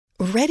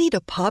Ready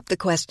to pop the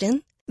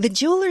question? The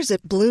jewelers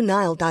at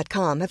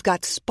BlueNile.com have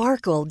got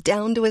sparkle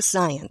down to a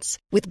science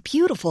with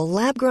beautiful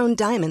lab-grown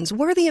diamonds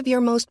worthy of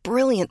your most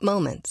brilliant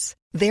moments.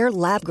 Their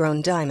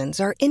lab-grown diamonds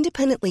are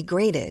independently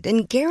graded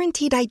and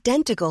guaranteed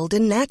identical to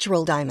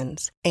natural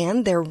diamonds,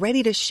 and they're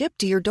ready to ship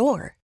to your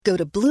door. Go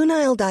to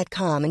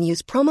BlueNile.com and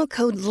use promo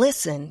code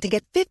LISTEN to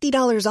get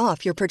 $50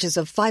 off your purchase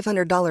of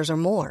 $500 or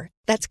more.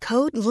 That's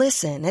code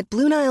LISTEN at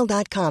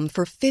BlueNile.com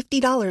for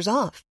 $50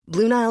 off.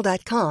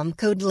 BlueNile.com,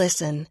 code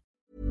LISTEN.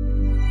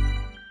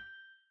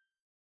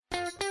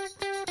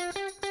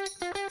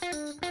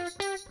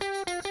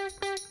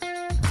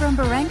 From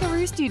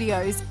Barangaroo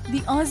Studios, the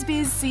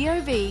AusBiz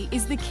COB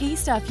is the key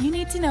stuff you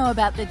need to know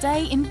about the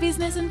day in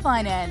business and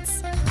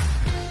finance.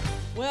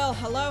 Well,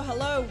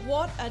 hello.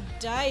 What a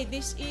day.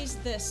 This is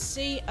the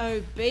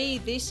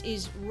COB. This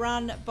is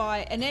run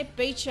by Annette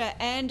Beecher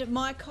and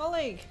my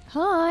colleague.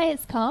 Hi,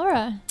 it's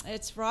Cara.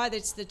 It's right.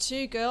 It's the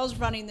two girls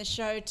running the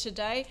show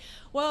today.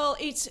 Well,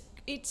 it's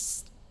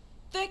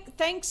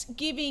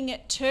Thanksgiving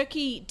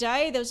Turkey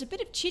Day. There was a bit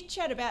of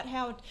chit-chat about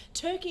how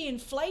turkey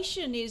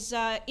inflation is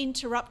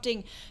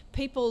interrupting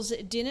people's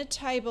dinner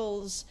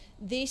tables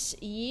this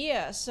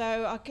year.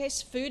 So I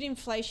guess food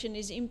inflation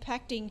is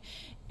impacting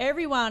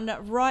everyone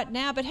right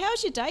now. But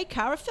how's your day,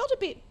 Cara? It felt a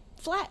bit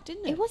flat,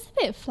 didn't it? It was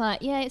a bit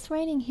flat. Yeah, it's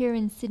raining here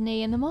in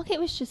Sydney and the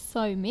market was just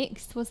so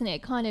mixed, wasn't it?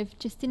 It kind of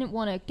just didn't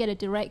want to get a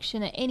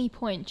direction at any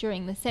point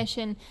during the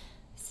session.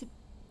 So,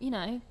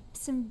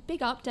 some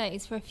big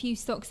updates for a few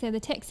stocks there. The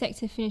tech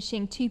sector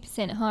finishing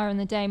 2% higher on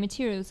the day.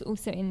 Materials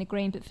also in the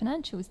green, but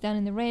financials down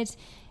in the red.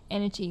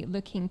 Energy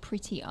looking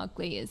pretty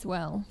ugly as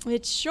well.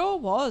 It sure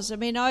was. I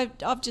mean,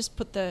 I've just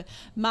put the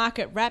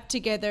market wrap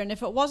together, and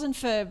if it wasn't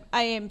for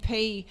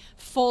AMP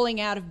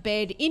falling out of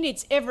bed in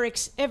its ever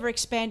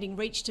expanding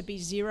reach to be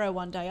zero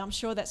one day, I'm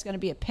sure that's going to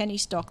be a penny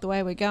stock the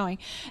way we're going.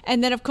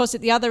 And then, of course, at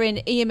the other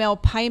end,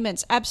 EML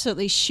payments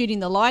absolutely shooting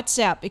the lights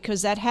out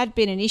because that had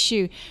been an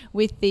issue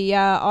with the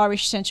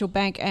Irish Central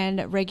Bank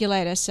and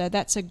regulator. So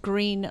that's a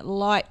green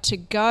light to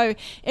go.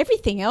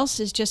 Everything else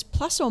is just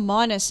plus or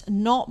minus,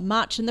 not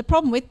much. And the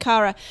problem with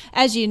Cara,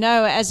 as you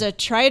know, as a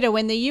trader,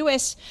 when the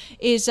US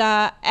is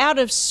out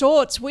of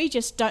sorts, we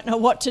just don't know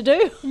what to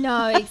do.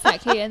 No,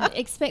 exactly. And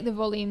expect the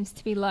volumes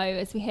to be low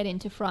as we head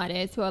into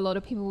Friday as well. A lot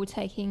of people were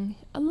taking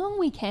a long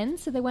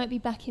weekend, so they won't be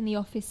back in the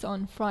office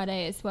on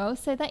Friday as well.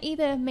 So that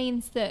either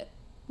means that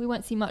we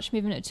won't see much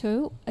movement at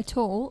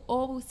all,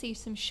 or we'll see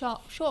some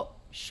sharp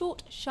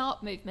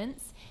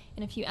movements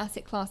in a few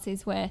asset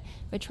classes where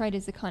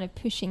traders are kind of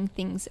pushing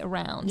things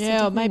around. Yeah,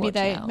 so or maybe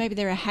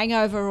they're a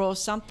hangover or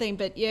something.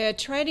 But yeah,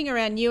 trading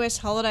around US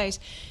holidays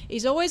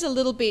is always a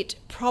little bit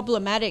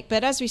problematic.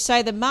 But as we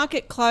say, the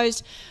market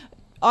closed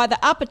either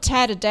up a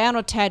tad or down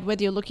a tad,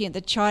 whether you're looking at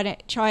the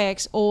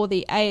Chi-X or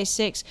the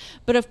ASX.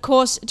 But of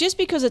course, just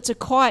because it's a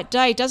quiet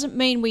day doesn't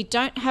mean we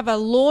don't have a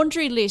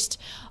laundry list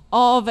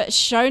of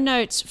show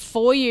notes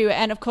for you.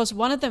 And of course,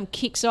 one of them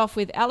kicks off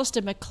with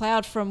Alistair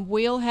McLeod from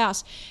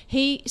Wheelhouse.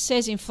 He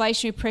says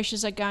inflationary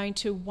pressures are going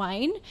to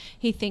wane.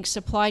 He thinks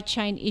supply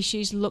chain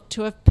issues look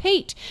to have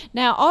peaked.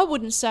 Now, I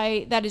wouldn't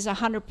say that is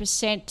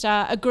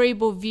 100%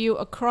 agreeable view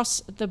across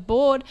the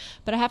board,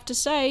 but I have to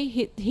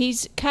say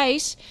his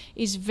case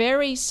is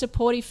very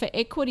supportive for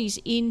equities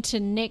into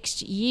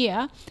next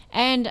year.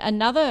 And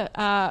another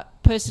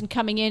person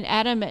coming in,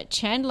 Adam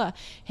Chandler,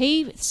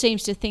 he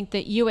seems to think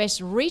that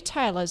US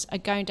retailers are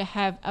going to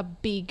have a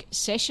big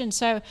session.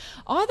 So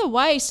either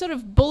way, sort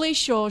of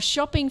bullish or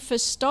shopping for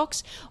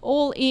stocks,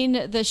 all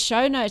in the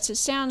show notes. It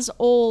sounds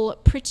all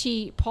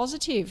pretty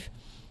positive.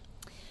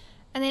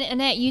 And then,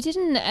 Annette, you did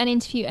an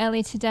interview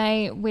earlier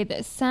today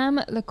with Sam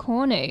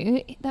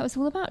Lecornu. That was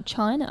all about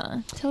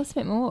China. Tell us a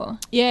bit more.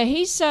 Yeah,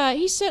 he's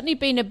certainly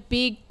been a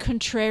big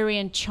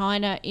contrarian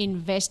China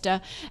investor.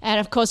 And,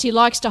 of course, he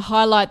likes to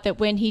highlight that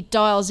when he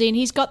dials in,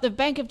 he's got the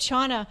Bank of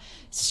China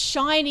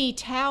shiny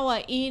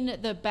tower in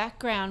the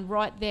background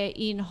right there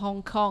in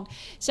Hong Kong.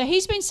 So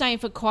he's been saying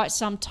for quite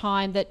some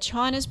time that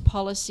China's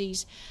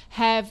policies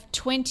have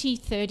 20,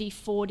 30,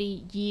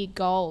 40-year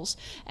goals.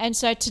 And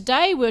so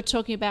today we're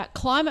talking about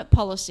climate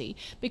policy,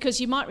 because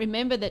you might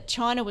remember that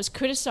China was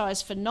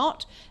criticised for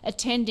not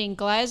attending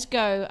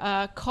Glasgow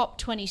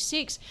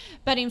COP26,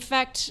 but in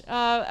fact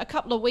a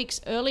couple of weeks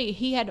earlier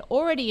he had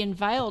already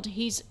unveiled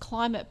his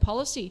climate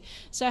policy.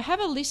 So have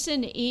a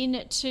listen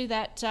in to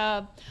that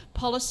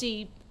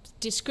policy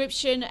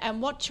description and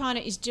what China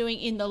is doing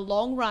in the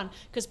long run,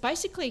 because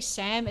basically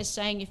Sam is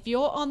saying if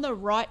you're on the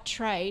right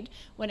trade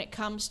when it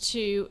comes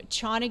to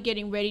China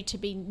getting ready to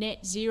be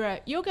net zero,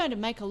 you're going to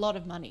make a lot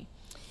of money.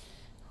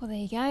 Well, there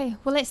you go.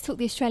 Well, let's talk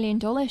the Australian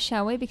dollar,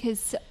 shall we?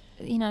 Because,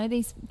 you know,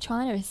 these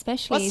China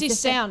especially... What's this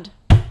sound?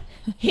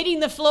 Hitting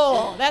the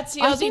floor. That's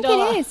the Aussie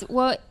dollar. I think it is.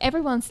 Well,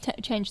 everyone's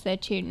changed their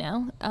tune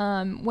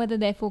now. Whether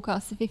their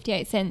forecasts are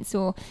 58 cents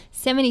or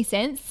 70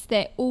 cents,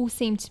 they all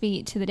seem to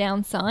be to the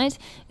downside.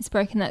 It's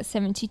broken that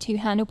 72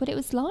 handle, but it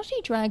was largely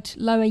dragged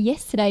lower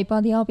yesterday by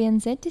the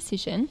RBNZ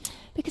decision,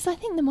 because I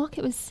think the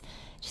market was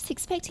just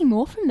expecting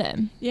more from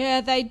them. Yeah,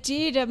 they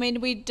did. I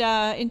mean, we'd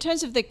in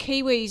terms of the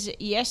Kiwis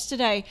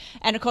yesterday,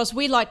 and of course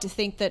we like to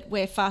think that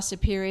we're far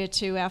superior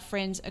to our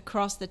friends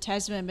across the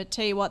Tasman, but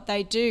tell you what,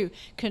 they do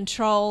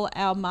control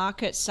our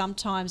market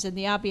sometimes, and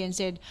the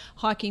RBNZ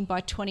hiking by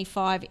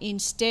 25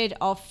 instead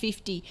of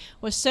 50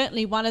 was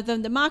certainly one of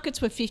them. The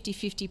markets were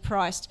 50-50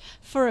 priced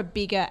for a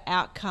bigger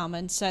outcome,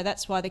 and so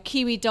that's why the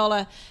Kiwi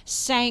dollar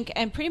sank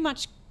and pretty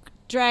much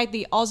dragged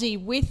the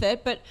Aussie with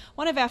it. But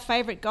one of our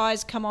favourite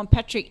guys come on,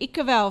 Patrick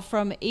Ikaval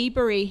from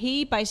Ebury,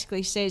 he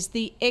basically says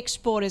the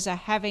exporters are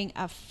having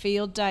a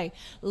field day,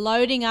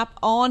 loading up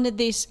on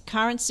this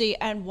currency,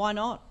 and why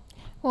not?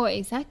 Well,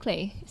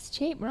 exactly. It's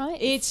cheap, right?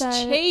 It's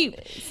cheap.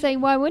 So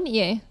why wouldn't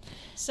you?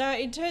 So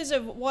in terms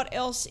of what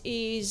else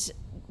is...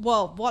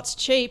 Well, what's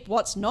cheap,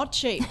 what's not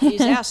cheap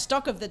is our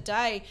stock of the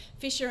day,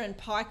 Fisher and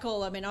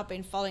Paykel. I mean, I've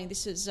been following,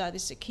 this is a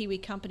Kiwi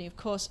company, of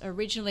course,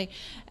 originally,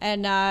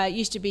 and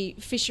used to be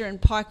Fisher and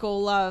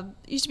Paykel,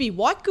 used to be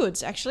white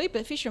goods, actually,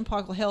 but Fisher and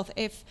Paykel Health,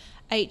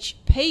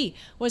 FHP,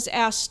 was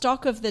our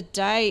stock of the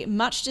day,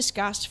 much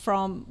discussed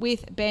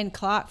with Ben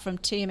Clark from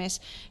TMS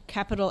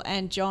Capital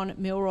and John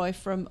Milroy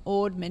from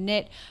Ord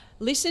Minnett.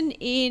 Listen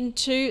in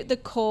to the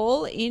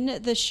call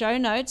in the show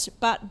notes,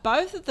 but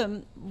both of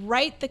them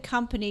rate the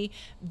company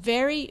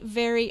very,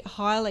 very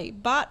highly.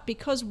 But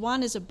because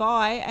one is a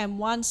buy and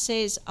one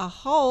says a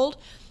hold,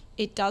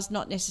 it does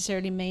not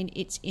necessarily mean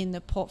it's in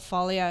the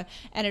portfolio.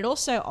 And it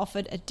also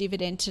offered a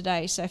dividend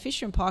today. So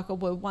Fisher & Paykel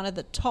were one of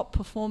the top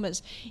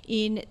performers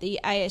in the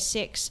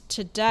ASX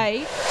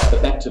today.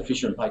 But back to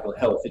Fisher & Paykel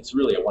Health, it's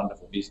really a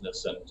wonderful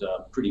business and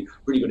pretty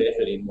good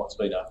effort in what's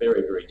been a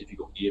very, very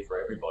difficult year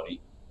for everybody.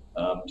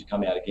 To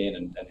come out again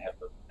and have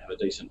a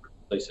decent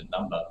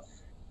number.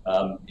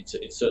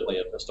 It's certainly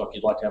a stock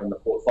you'd like to have in the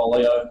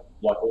portfolio.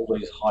 Like all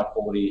these high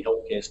quality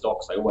healthcare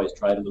stocks, they always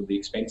trade a little bit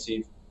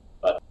expensive,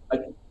 but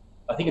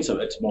I think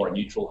it's more a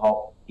neutral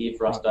hold here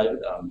for us, David.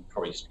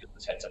 Probably just because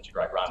it's had such a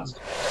great run.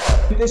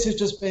 This has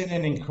just been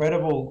an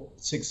incredible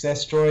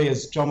success story,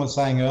 as John was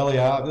saying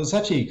earlier. There was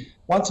actually,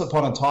 once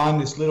upon a time,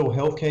 this little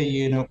healthcare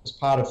unit was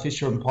part of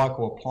Fisher &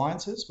 Paykel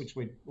Appliances, which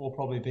we'd all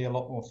probably be a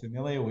lot more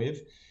familiar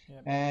with.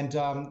 Yep. And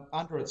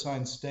under its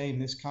own steam,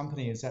 this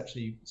company has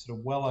actually sort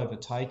of well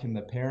overtaken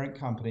the parent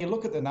company. You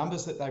look at the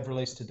numbers that they've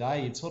released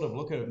today, you'd sort of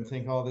look at it and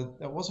think, oh,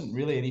 there wasn't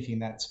really anything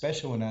that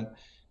special in it.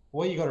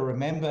 What you got to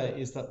remember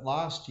is that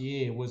last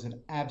year was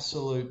an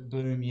absolute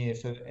boom year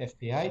for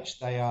FPH.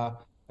 They are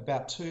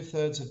about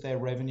 2/3 of their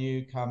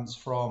revenue comes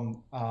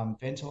from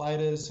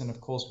ventilators. And of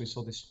course, we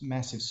saw this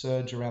massive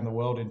surge around the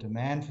world in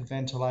demand for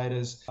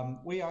ventilators.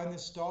 We own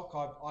this stock.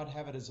 I'd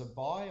have it as a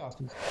buy. I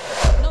think.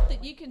 Not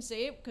that you can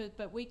see it,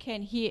 but we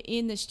can here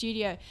in the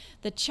studio.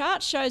 The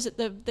chart shows that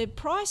the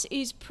price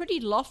is pretty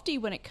lofty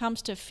when it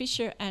comes to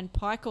Fisher and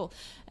Paykel.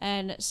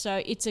 And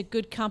so it's a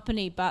good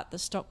company, but the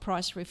stock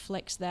price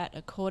reflects that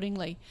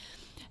accordingly.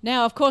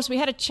 Now, of course, we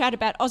had a chat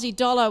about Aussie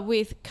dollar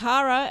with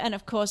Cara and,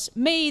 of course,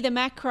 me, the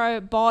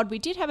macro bod. We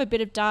did have a bit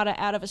of data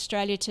out of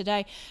Australia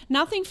today.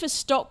 Nothing for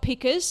stock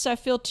pickers, so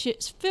feel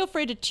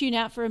free to tune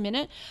out for a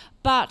minute.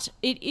 But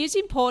it is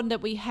important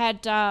that we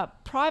had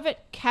private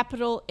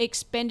capital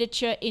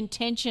expenditure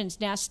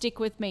intentions. Now, stick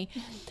with me.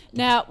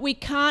 Now, we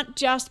can't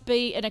just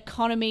be an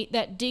economy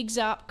that digs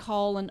up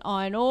coal and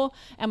iron ore,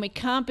 and we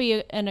can't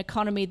be an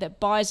economy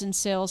that buys and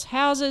sells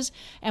houses,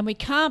 and we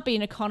can't be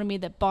an economy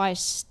that buys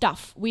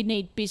stuff. We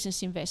need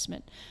business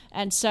investment.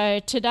 And so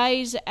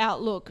today's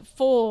outlook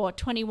for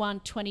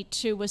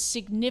 21-22 was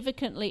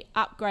significantly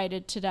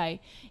upgraded today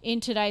in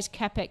today's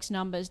CapEx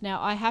numbers.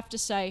 Now, I have to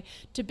say,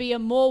 to be a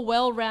more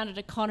well-rounded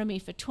economy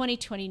for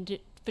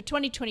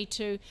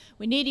 2022,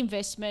 we need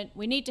investment,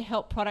 we need to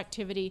help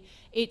productivity,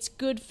 it's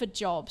good for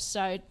jobs.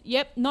 So,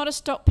 yep, not a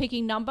stock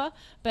picking number,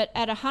 but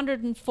at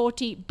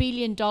 $140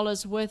 billion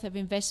worth of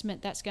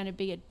investment, that's going to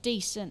be a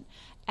decent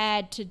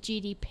add to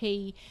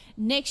GDP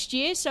next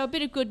year. So a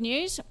bit of good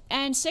news.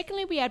 And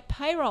secondly, we had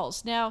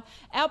payrolls. Now,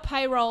 our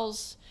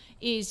payrolls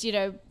is,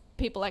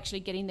 people actually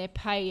getting their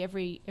pay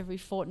every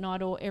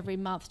fortnight or every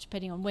month,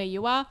 depending on where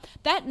you are.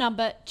 That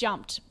number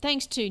jumped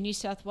thanks to New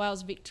South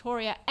Wales,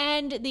 Victoria,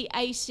 and the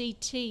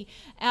ACT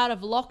out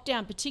of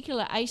lockdown.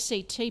 Particular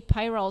ACT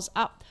payrolls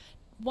up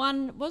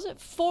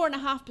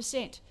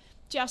 4.5%.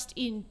 Just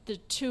in the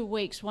 2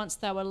 weeks once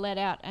they were let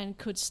out and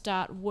could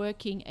start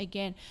working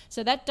again.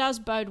 So that does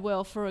bode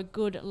well for a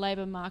good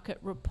labour market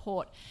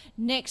report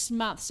next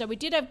month. So we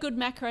did have good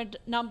macro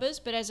numbers,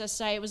 but as I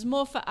say, it was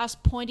more for us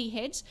pointy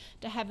heads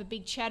to have a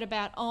big chat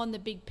about on the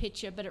big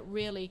picture, but it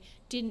really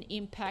didn't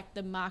impact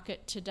the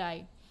market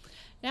today.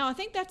 Now, I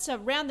think that's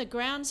around the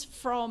grounds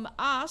from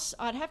us.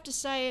 I'd have to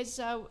say, as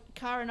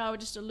Cara and I were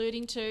just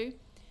alluding to,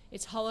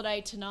 it's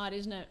holiday tonight,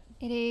 isn't it?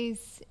 It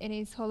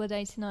is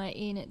holiday tonight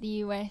in the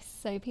US,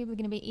 so people are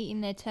going to be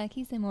eating their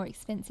turkeys, their more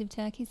expensive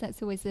turkeys.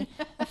 That's always a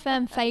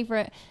firm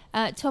favourite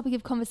topic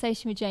of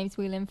conversation with James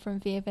Whelan from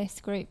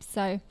VFS Group.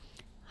 So I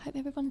hope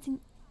everyone's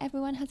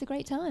everyone has a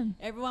great time.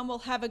 Everyone will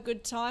have a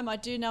good time. I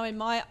do know in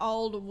my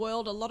old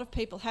world, a lot of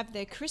people have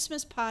their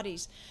Christmas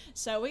parties.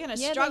 So we're going to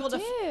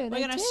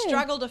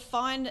struggle to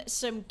find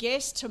some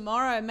guests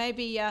tomorrow.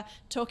 Maybe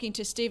talking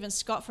to Stephen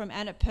Scott from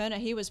Annapurna,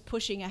 he was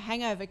pushing a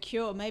hangover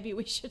cure. Maybe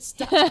we should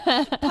start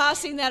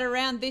passing that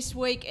around this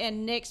week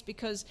and next,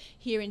 because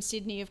here in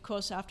Sydney, of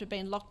course, after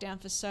being locked down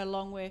for so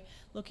long, we're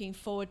looking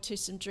forward to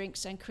some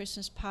drinks and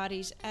Christmas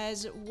parties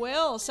as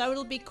well. So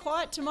it'll be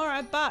quiet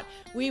tomorrow, but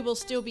we will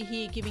still be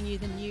here giving you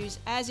the news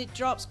as it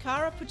drops.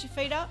 Cara, put your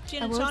feet up.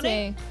 Gin and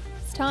tonic.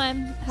 It's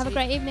time. Have a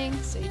great evening.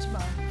 See you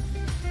tomorrow.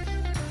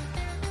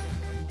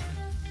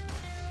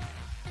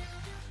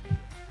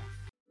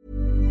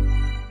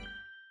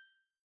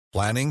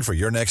 Planning for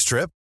your next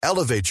trip?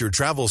 Elevate your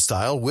travel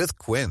style with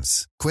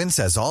Quince. Quince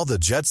has all the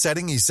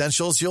jet-setting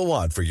essentials you'll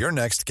want for your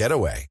next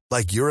getaway,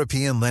 like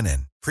European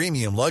linen,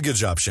 premium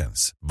luggage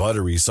options,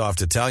 buttery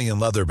soft Italian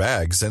leather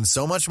bags, and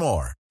so much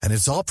more. And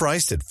it's all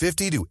priced at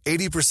 50 to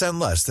 80%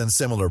 less than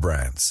similar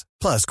brands.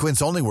 Plus, Quince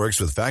only works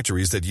with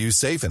factories that use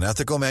safe and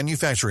ethical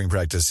manufacturing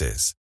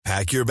practices.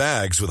 Pack your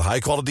bags with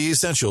high-quality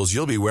essentials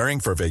you'll be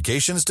wearing for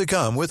vacations to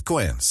come with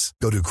Quince.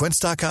 Go to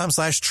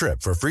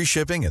quince.com/trip for free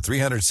shipping and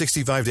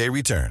 365-day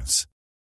returns.